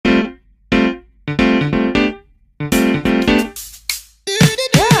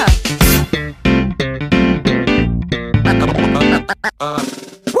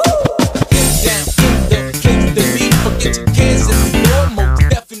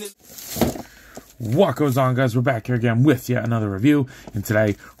What goes on, guys? We're back here again with yet another review, and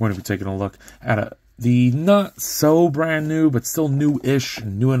today we're going to be taking a look at the not so brand new, but still new-ish,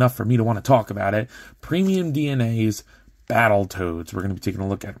 new enough for me to want to talk about it, Premium DNA's Battletoads. We're going to be taking a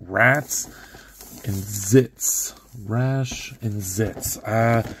look at Rats and Zitz. Rash and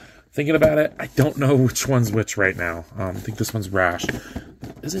Zitz. Thinking about it, I don't know which one's which right now. I think this one's Rash.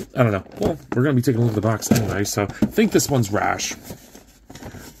 Is it? I don't know. Well, we're going to be taking a look at the box anyway, so I think this one's Rash.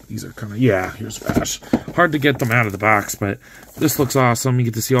 These are kind of, yeah, here's Rash. Hard to get them out of the box, but this looks awesome. You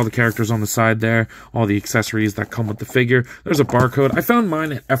get to see all the characters on the side there, all the accessories that come with the figure. There's a barcode. I found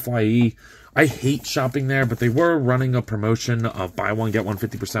mine at FYE. I hate shopping there, but they were running a promotion of buy one, get one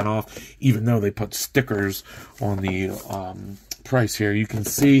 50% off, even though they put stickers on the price here. You can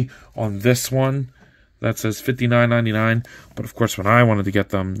see on this one, that says $59.99, but of course when I wanted to get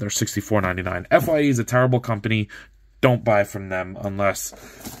them, they're $64.99. FYE is a terrible company. Don't buy from them unless,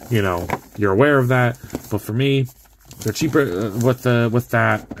 you know, you're aware of that. But for me, they're cheaper with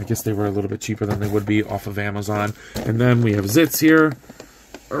that. I guess they were a little bit cheaper than they would be off of Amazon. And then we have Zitz here.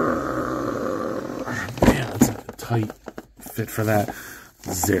 Man, that's a tight fit for that.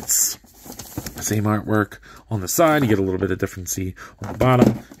 Zitz. Same artwork on the side. You get a little bit of differency on the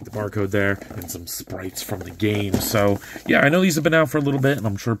bottom. Get the barcode there and some sprites from the game. So, yeah, I know these have been out for a little bit, and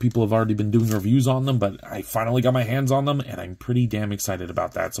I'm sure people have already been doing reviews on them, but I finally got my hands on them, and I'm pretty damn excited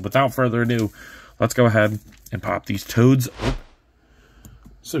about that. So, without further ado, let's go ahead and pop these toads.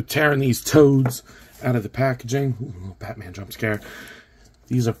 So, tearing these toads out of the packaging. Ooh, Batman jump scare.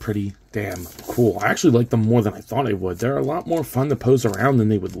 These are pretty damn cool. I actually like them more than I thought I would. They're a lot more fun to pose around than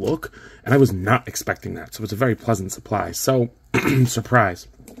they would look, and I was not expecting that, so it's a very pleasant surprise. So, surprise.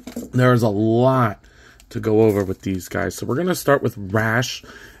 There's a lot to go over with these guys. So we're going to start with Rash,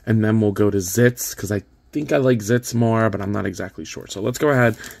 and then we'll go to Zitz, because I think I like Zitz more, but I'm not exactly sure. So let's go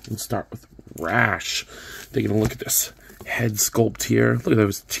ahead and start with Rash. Taking a look at this head sculpt here. Look at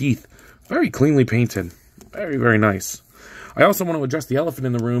those teeth. Very cleanly painted. Very, very nice. I also want to address the elephant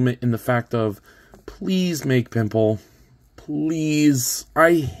in the room in the fact of, please make Pimple. Please.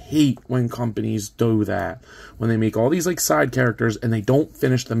 I hate when companies do that. When they make all these like side characters and they don't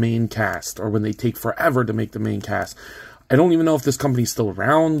finish the main cast. Or when they take forever to make the main cast. I don't even know if this company's still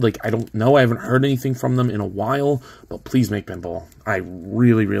around. Like, I don't know. I haven't heard anything from them in a while. But please make Pimple. I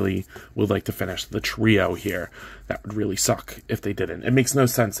really, really would like to finish the trio here. That would really suck if they didn't. It makes no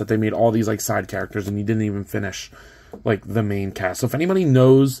sense that they made all these like side characters and you didn't even finish like the main cast. So if anybody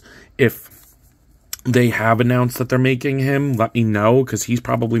knows if they have announced that they're making him, let me know, because he's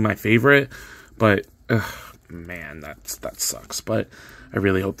probably my favorite. But man, that sucks. But I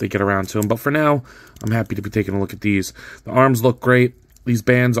really hope they get around to him. But for now, I'm happy to be taking a look at these. The arms look great. These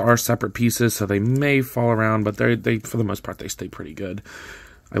bands are separate pieces, so they may fall around, but they for the most part they stay pretty good.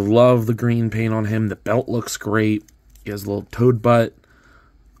 I love the green paint on him. The belt looks great. He has a little toad butt.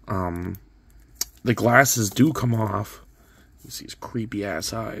 The glasses do come off. You see his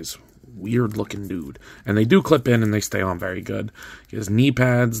creepy-ass eyes. Weird-looking dude. And they do clip in and they stay on very good. His knee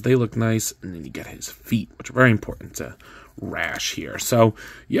pads, they look nice. And then you get his feet, which are very important to Rash here. So,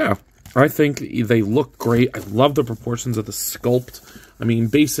 yeah, I think they look great. I love the proportions of the sculpt. I mean,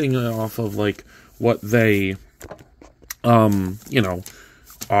 basing it off of, like, what they, you know,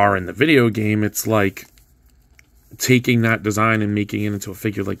 are in the video game, it's like taking that design and making it into a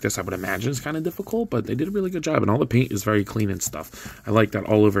figure like this, I would imagine is kind of difficult, but they did a really good job, and all the paint is very clean and stuff. I like that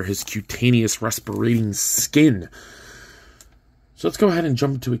all over his cutaneous respirating skin. So let's go ahead and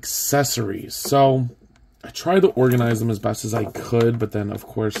jump into accessories. So I tried to organize them as best as I could, but then of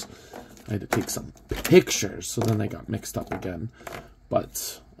course I had to take some pictures, so then they got mixed up again.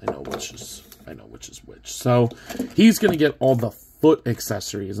 But I know which is which. So he's gonna get all the foot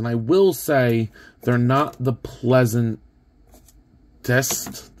accessories, and I will say they're not the pleasantest,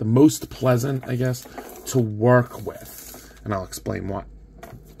 the most pleasant, I guess, to work with, and I'll explain what.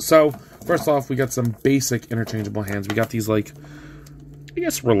 So first off, we got some basic interchangeable hands. We got these, like, I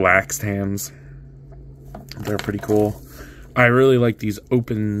guess relaxed hands. They're pretty cool. I really like these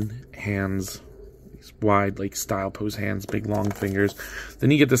open hands, these wide, like, style pose hands, big long fingers. Then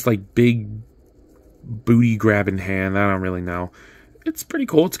you get this, like, big booty grabbing hand. I don't really know. It's pretty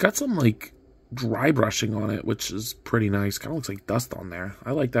cool. It's got some, like, dry brushing on it, which is pretty nice. Kind of looks like dust on there.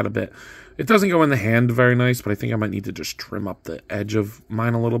 I like that a bit. It doesn't go in the hand very nice, but I think I might need to just trim up the edge of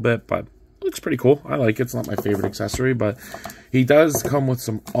mine a little bit, but it looks pretty cool. I like it. It's not my favorite accessory, but he does come with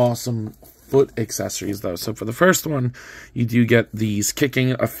some awesome foot accessories, though. So for the first one, you do get these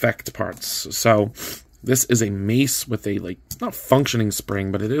kicking effect parts. So This is a mace with a, like, not functioning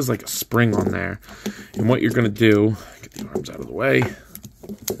spring, but it is like a spring on there. And what you're going to do, get the arms out of the way,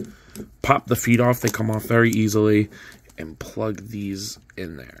 pop the feet off. They come off very easily, and plug these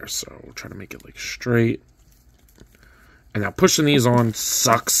in there. So we'll try to make it like straight. And now pushing these on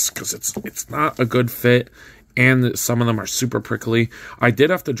sucks because it's not a good fit, and some of them are super prickly. I did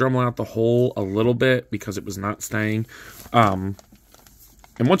have to Dremel out the hole a little bit because it was not staying.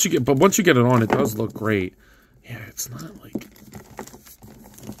 And once you get it on, it does look great. Yeah, it's not like...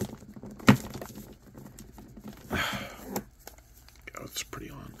 Oh, it's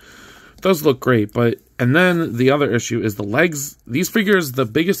pretty on. It does look great, but... And then the other issue is the legs. These figures, the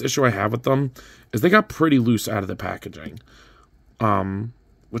biggest issue I have with them is they got pretty loose out of the packaging.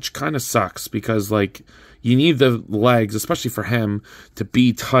 Which kind of sucks because, like, you need the legs, especially for him, to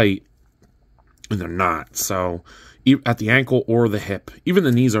be tight, and they're not. So... at the ankle or the hip. Even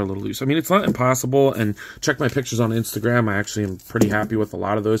the knees are a little loose. I mean, it's not impossible, and check my pictures on Instagram. I actually am pretty happy with a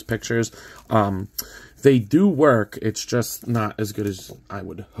lot of those pictures. They do work. It's just not as good as I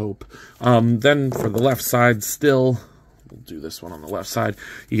would hope. Then for the left side, still, we'll do this one on the left side.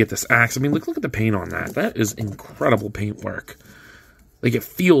 You get this axe. I mean, look at the paint on that. That is incredible paint work. Like, it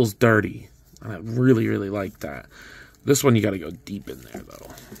feels dirty. I really, really like that. This one, you got to go deep in there, though.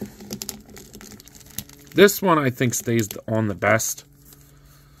 This one, I think, stays on the best.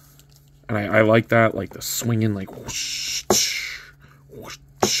 And I like that, like the swinging, like, whoosh, whoosh,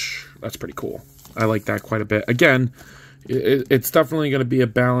 whoosh. That's pretty cool. I like that quite a bit. Again, it's definitely going to be a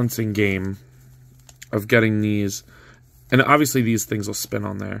balancing game of getting these. And obviously, these things will spin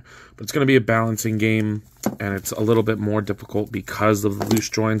on there. But it's going to be a balancing game, and it's a little bit more difficult because of the loose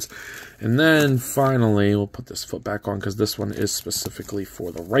joints. And then, finally, we'll put this foot back on because this one is specifically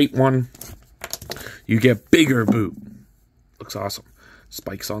for the right one. You get bigger boot. Looks awesome.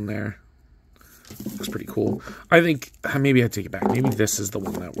 Spikes on there. Looks pretty cool. I think maybe I take it back. Maybe this is the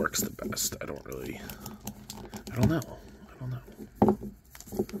one that works the best. I don't know.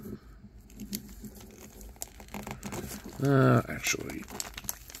 Actually,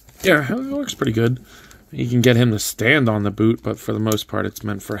 yeah, it works pretty good. You can get him to stand on the boot, but for the most part, it's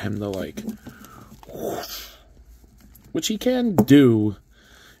meant for him to, like, which he can do.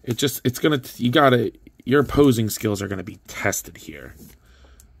 Your opposing skills are gonna be tested here.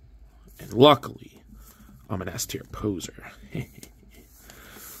 And luckily, I'm an S-tier poser.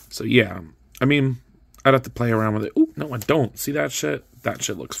 So yeah, I mean, I'd have to play around with it. Ooh, no, I don't. See that shit? That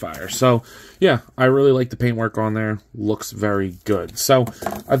shit looks fire. So yeah, I really like the paintwork on there. Looks very good. So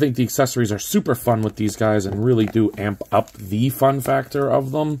I think the accessories are super fun with these guys and really do amp up the fun factor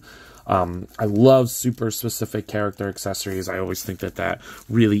of them. I love super specific character accessories. I always think that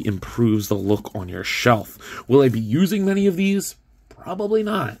really improves the look on your shelf. Will I be using many of these? Probably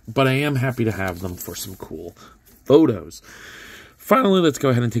not, but I am happy to have them for some cool photos. Finally, let's go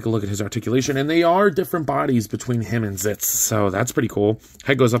ahead and take a look at his articulation, and they are different bodies between him and Zitz, so that's pretty cool.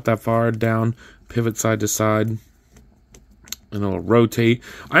 Head goes up that far, down, pivot side to side, and it'll rotate.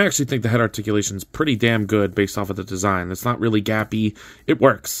 I actually think the head articulation is pretty damn good based off of the design. It's not really gappy. It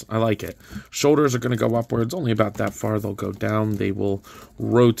works. I like it. Shoulders are going to go upwards, only about that far. They'll go down. They will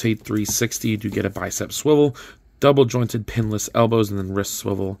rotate 360. You do get a bicep swivel. Double jointed pinless elbows, and then wrist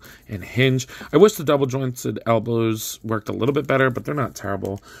swivel and hinge. I wish the double jointed elbows worked a little bit better, but they're not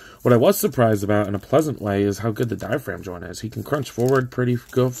terrible. What I was surprised about in a pleasant way is how good the diaphragm joint is. He can crunch forward pretty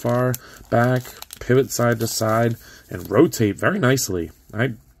good, far back, pivot side to side, and rotate very nicely.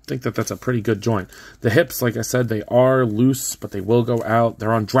 I think that's a pretty good joint. The hips, like I said, they are loose, but they will go out.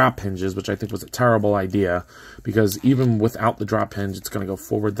 They're on drop hinges, which I think was a terrible idea, because even without the drop hinge, it's going to go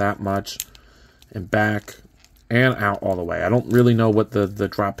forward that much and back and out all the way. I don't really know what the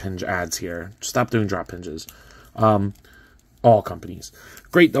drop hinge adds here. Stop doing drop hinges. All companies.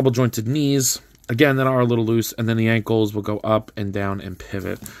 Great double jointed knees. Again, that are a little loose. And then the ankles will go up and down and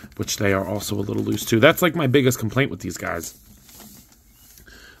pivot, which they are also a little loose too. That's like my biggest complaint with these guys.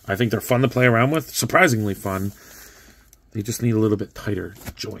 I think they're fun to play around with. Surprisingly fun. They just need a little bit tighter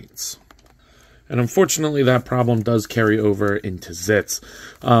joints. And unfortunately, that problem does carry over into Zitz.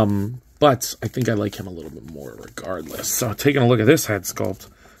 But I think I like him a little bit more regardless. So taking a look at this head sculpt.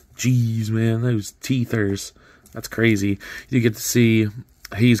 Jeez, man, those teethers. That's crazy. You get to see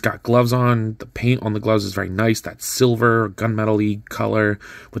he's got gloves on. The paint on the gloves is very nice. That silver, gunmetal-y color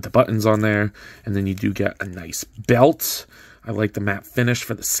with the buttons on there. And then you do get a nice belt. I like the matte finish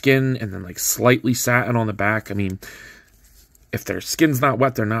for the skin. And then like slightly satin on the back. I mean, if their skin's not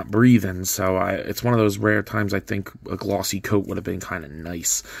wet, they're not breathing. So it's one of those rare times I think a glossy coat would have been kind of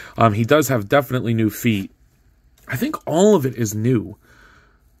nice. He does have definitely new feet. I think all of it is new.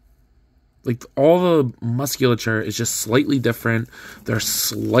 Like, all the musculature is just slightly different. They're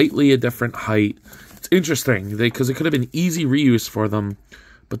slightly a different height. It's interesting, because it could have been easy reuse for them,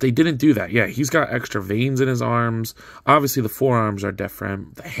 but they didn't do that. Yeah, he's got extra veins in his arms. Obviously, the forearms are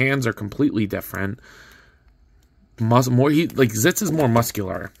different. The hands are completely different. Zitz is more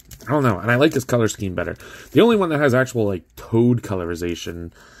muscular. I don't know, and I like this color scheme better. The only one that has actual, like, toad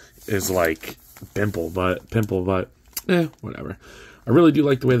colorization is, like, Pimple, but whatever. I really do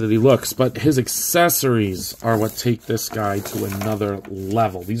like the way that he looks, but his accessories are what take this guy to another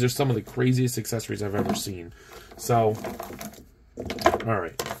level. These are some of the craziest accessories I've ever seen. So,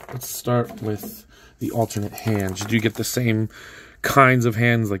 alright, let's start with the alternate hands. You do get the same kinds of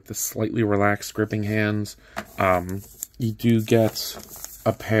hands, like the slightly relaxed gripping hands. You do get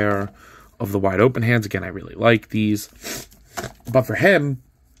a pair of the wide open hands. Again, I really like these. But for him,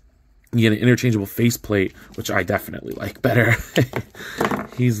 you get an interchangeable faceplate, which I definitely like better.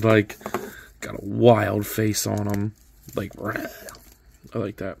 He's like got a wild face on him. Like, I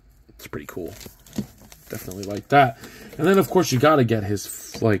like that. It's pretty cool. Definitely like that. And then of course you gotta get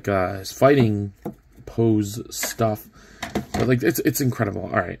his like his fighting pose stuff. But like it's incredible.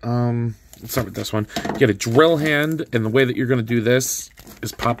 Alright, let's start with this one. You get a drill hand, and the way that you're gonna do this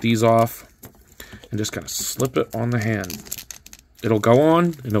is pop these off and just kind of slip it on the hand. It'll go on,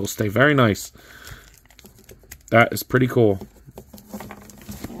 and it'll stay very nice. That is pretty cool.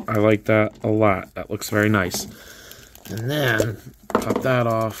 I like that a lot. That looks very nice. And then, pop that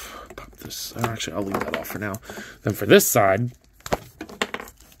off. Pop this. Actually, I'll leave that off for now. Then for this side,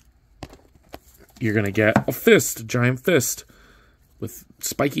 you're going to get a fist, a giant fist, with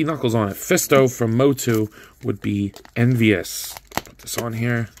spiky knuckles on it. Fisto from Motu would be envious. Put this on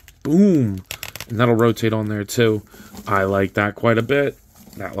here. Boom. And that'll rotate on there too. I like that quite a bit.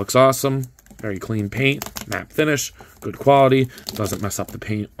 That looks awesome. Very clean paint. Matte finish. Good quality. Doesn't mess up the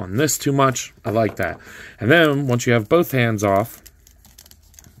paint on this too much. I like that. And then, once you have both hands off,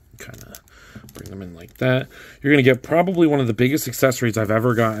 kind of bring them in like that, you're going to get probably one of the biggest accessories I've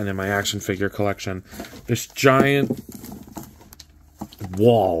ever gotten in my action figure collection. This giant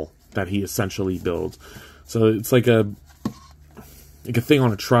wall that he essentially builds. So it's like a thing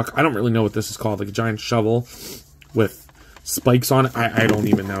on a truck. I don't really know what this is called. Like a giant shovel with spikes on it. I don't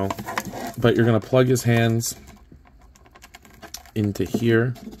even know. But you're going to plug his hands into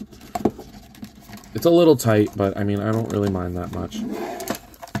here. It's a little tight, but I mean, I don't really mind that much.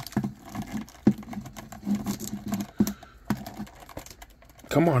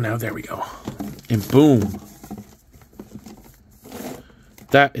 Come on now. There we go. And boom.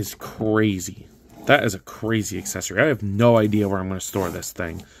 That is crazy. That is a crazy accessory. I have no idea where I'm going to store this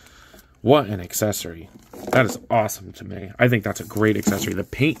thing. What an accessory. That is awesome to me. I think that's a great accessory. The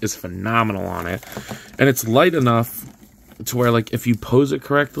paint is phenomenal on it. And it's light enough to where, like, if you pose it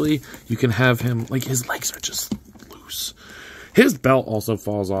correctly, you can have him, like, his legs are just loose. His belt also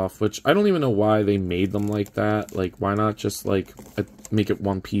falls off, which I don't even know why they made them like that. Like, why not just, like, make it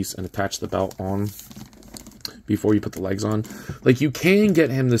one piece and attach the belt on before you put the legs on? Like, you can get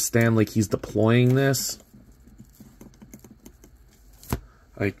him to stand like he's deploying this.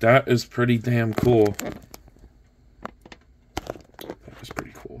 Like, that is pretty damn cool. That is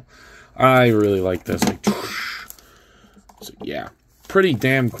pretty cool. I really like this. Like, so, yeah. Pretty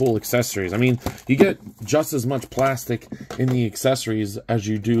damn cool accessories. I mean, you get just as much plastic in the accessories as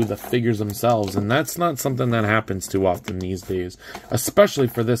you do the figures themselves, and that's not something that happens too often these days, especially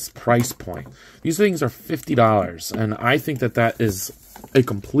for this price point. These things are $50, and I think that that is a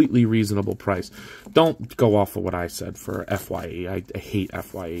completely reasonable price. Don't go off of what I said for FYE. I hate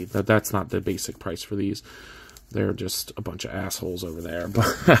FYE. That's not the basic price for these. They're just a bunch of assholes over there.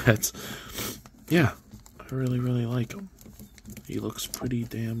 But, yeah, I really, really like them. He looks pretty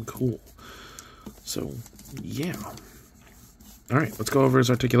damn cool. So, yeah. Alright, let's go over his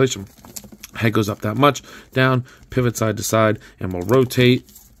articulation. Head goes up that much, down, pivot side to side, and we'll rotate.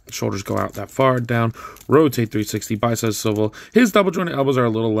 Shoulders go out that far, down, rotate 360, biceps swivel. His double jointed elbows are a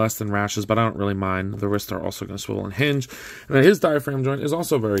little less than Rash's, but I don't really mind. The wrists are also going to swivel and hinge. And then his diaphragm joint is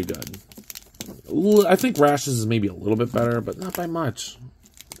also very good. I think Rash's is maybe a little bit better, but not by much.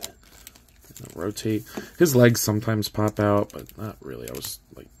 Rotate. His legs sometimes pop out, but not really. I was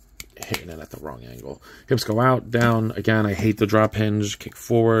like hitting it at the wrong angle. Hips go out, down. Again, I hate the drop hinge. Kick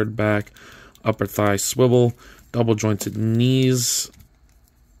forward, back, upper thigh swivel, double jointed knees.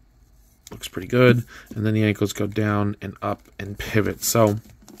 Looks pretty good. And then the ankles go down and up and pivot. So,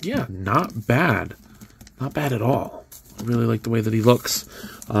 yeah, not bad. Not bad at all. I really like the way that he looks,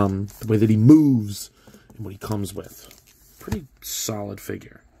 the way that he moves, and what he comes with. Pretty solid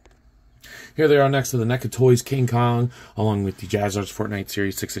figure. Here they are next to the NECA Toys King Kong, along with the Jazzards Fortnite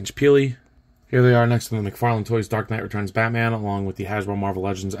Series 6-inch Peely. Here they are next to the McFarlane Toys Dark Knight Returns Batman, along with the Hasbro Marvel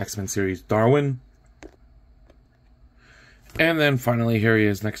Legends X-Men series Darwin. And then finally, here he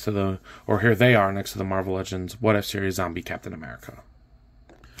is next to the, or here they are next to the Marvel Legends What If series Zombie Captain America.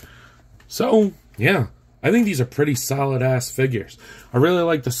 So, yeah, I think these are pretty solid-ass figures. I really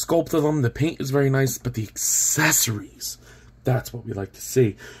like the sculpt of them. The paint is very nice, but the accessories, that's what we like to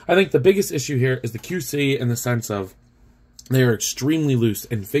see. I think the biggest issue here is the QC in the sense of they are extremely loose,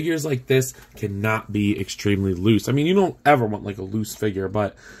 and figures like this cannot be extremely loose. I mean, you don't ever want like a loose figure,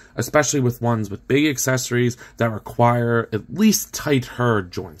 but especially with ones with big accessories that require at least tighter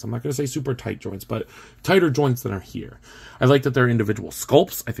joints. I'm not going to say super tight joints, but tighter joints than are here. I like that they're individual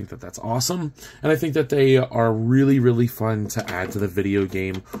sculpts. I think that that's awesome. And I think that they are really, really fun to add to the video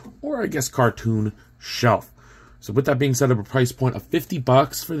game, or I guess cartoon shelf. So with that being said, at a price point of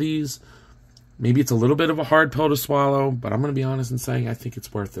 $50 for these, maybe it's a little bit of a hard pill to swallow, but I'm going to be honest in saying I think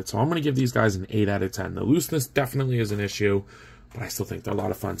it's worth it. So I'm going to give these guys an 8 out of 10. The looseness definitely is an issue, but I still think they're a lot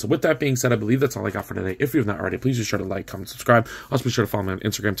of fun. So with that being said, I believe that's all I got for today. If you have not already, please be sure to like, comment, subscribe. Also be sure to follow me on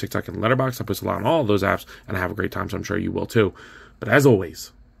Instagram, TikTok, and Letterboxd. I post a lot on all of those apps, and I have a great time, so I'm sure you will too. But as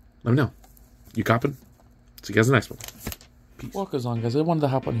always, let me know. You copping? See you guys in the next one. Peace. What goes on, guys? I wanted to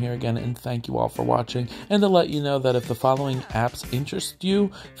hop on here again and thank you all for watching, and to let you know that if the following apps interest you,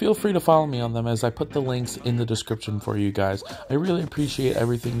 feel free to follow me on them, as I put the links in the description for you guys. I really appreciate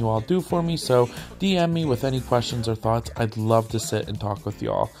everything you all do for me, so DM me with any questions or thoughts. I'd love to sit and talk with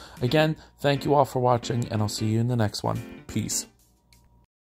you all. Again, thank you all for watching, and I'll see you in the next one. Peace.